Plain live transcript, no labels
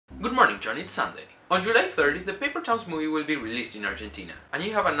morning, John, it's Sunday. On July 30th, the Paper Towns movie will be released in Argentina, and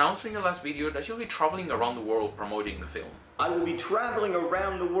you have announced in your last video that you'll be traveling around the world promoting the film. I will be traveling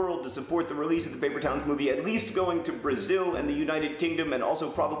around the world to support the release of the Paper Towns movie, at least going to Brazil and the United Kingdom and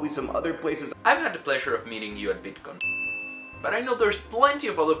also probably some other places. I've had the pleasure of meeting you at VidCon, but I know there's plenty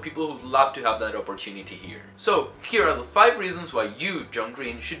of other people who'd love to have that opportunity here. So here are the 5 reasons why you, John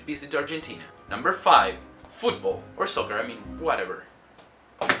Green, should visit Argentina. Number 5. Football. Or soccer, I mean, whatever.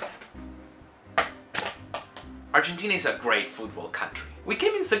 Argentina is a great football country. We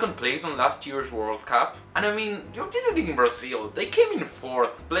came in 2nd place on last year's World Cup, and I mean, you're visiting Brazil, they came in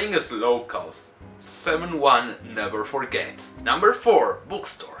 4th, playing as locals. 7-1, never forget. Number 4,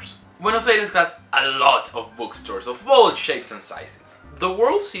 bookstores. Buenos Aires has a lot of bookstores of all shapes and sizes. The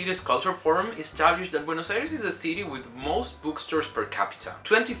World Cities Culture Forum established that Buenos Aires is a city with most bookstores per capita,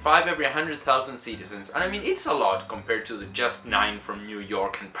 25 every 100,000 citizens, and I mean it's a lot compared to the just 9 from New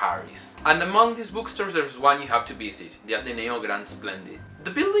York and Paris. And among these bookstores there's one you have to visit, the Ateneo Gran Splendid. The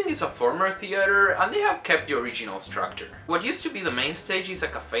building is a former theater and they have kept the original structure. What used to be the main stage is a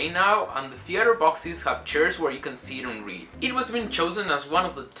cafe now, and the theater boxes have chairs where you can sit and read. It was been chosen as one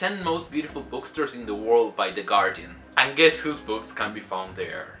of the 10 most beautiful bookstores in the world by The Guardian. And guess whose books can be found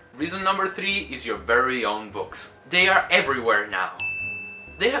there? Reason number 3 is your very own books. They are everywhere now.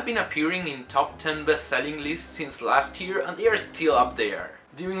 They have been appearing in top 10 best-selling lists since last year and they are still up there.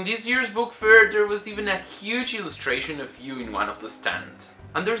 During this year's book fair there was even a huge illustration of you in one of the stands.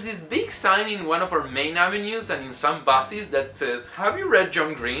 And there's this big sign in one of our main avenues and in some buses that says, "Have you read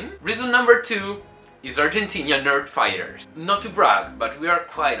John Green?" Reason number 2 is Argentina Nerd Fighters. Not to brag, but we are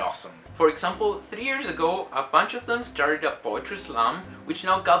quite awesome. For example, 3 years ago, a bunch of them started a poetry slam, which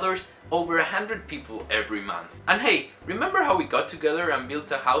now gathers over 100 people every month. And hey, remember how we got together and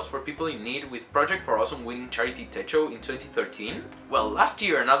built a house for people in need with Project for Awesome winning charity Techo in 2013? Well, last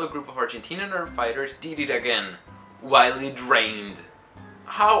year another group of Argentinian nerd fighters did it again, while it rained.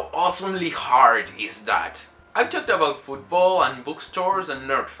 How awesomely hard is that? I've talked about football and bookstores and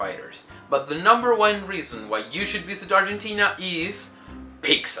nerd fighters, but the number 1 reason why you should visit Argentina is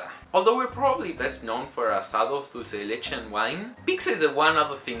pizza. Although we're probably best known for asados, dulce de leche and wine, pizza is the one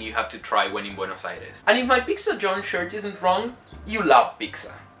other thing you have to try when in Buenos Aires. And if my Pizza John shirt isn't wrong, you love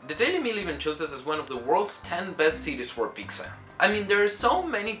pizza. The Daily Mail even chose us as one of the world's 10 best cities for pizza. I mean, there are so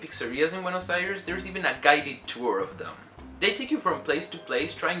many pizzerias in Buenos Aires, there's even a guided tour of them. They take you from place to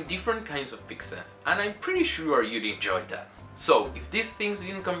place trying different kinds of pizza, and I'm pretty sure you'd enjoy that. So, if these things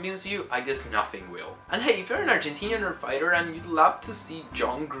didn't convince you, I guess nothing will. And hey, if you're an Argentinian nerd fighter and you'd love to see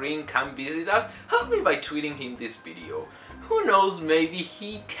John Green come visit us, help me by tweeting him this video. Who knows, maybe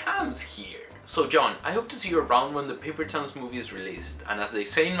he comes here. So John, I hope to see you around when the Paper Towns movie is released, and as they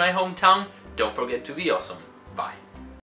say in my hometown, don't forget to be awesome. Bye.